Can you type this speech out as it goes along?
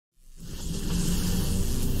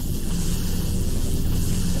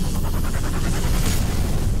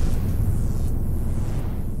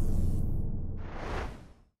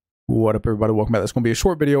What up, everybody? Welcome back. That's going to be a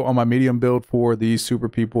short video on my medium build for the Super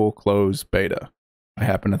People closed beta. I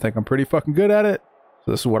happen to think I'm pretty fucking good at it, so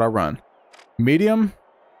this is what I run. Medium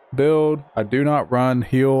build. I do not run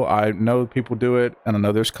heal. I know people do it, and I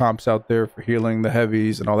know there's comps out there for healing the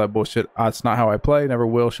heavies and all that bullshit. That's not how I play. Never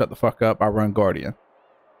will. Shut the fuck up. I run Guardian.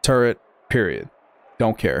 Turret, period.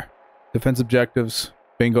 Don't care. Defense objectives,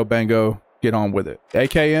 bingo bango, get on with it.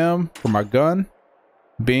 AKM for my gun.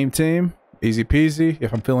 Beam team, easy peasy.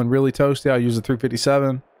 If I'm feeling really toasty, I'll use a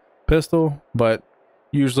 357 pistol, but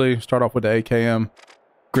usually start off with the AKM.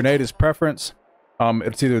 Grenade is preference.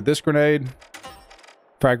 It's either this grenade,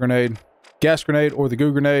 frag grenade, gas grenade, or the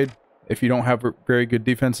goo grenade. If you don't have very good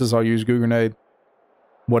defenses, I'll use goo grenade.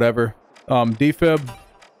 Whatever. Defib.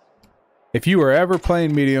 If you are ever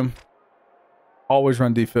playing medium, always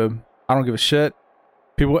run defib. I don't give a shit.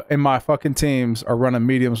 People in my fucking teams are running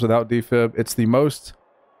mediums without defib. It's the most...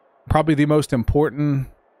 probably the most important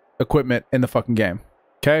equipment in the fucking game.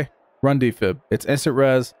 Okay? Run defib. It's instant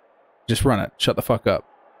res. Just run it. Shut the fuck up.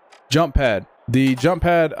 Jump pad. The jump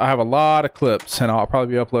pad, I have a lot of clips and I'll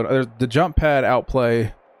probably be uploading. The jump pad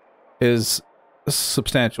outplay is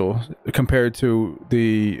substantial compared to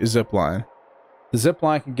the zip line. The zip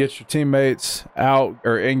line can get your teammates out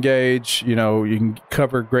or engage. You know, you can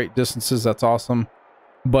cover great distances. That's awesome.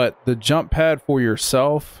 But the jump pad for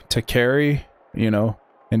yourself to carry, you know,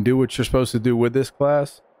 and do what you're supposed to do with this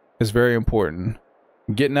class is very important.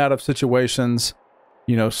 Getting out of situations,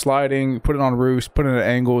 you know, sliding, putting on roofs, putting it at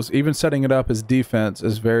angles, even setting it up as defense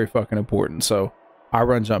is very fucking important. So I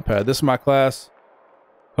run jump pad. This is my class.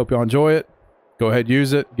 Hope y'all enjoy it. Go ahead,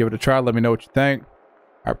 use it. Give it a try. Let me know what you think.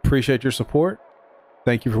 I appreciate your support.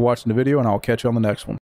 Thank you for watching the video, and I'll catch you on the next one.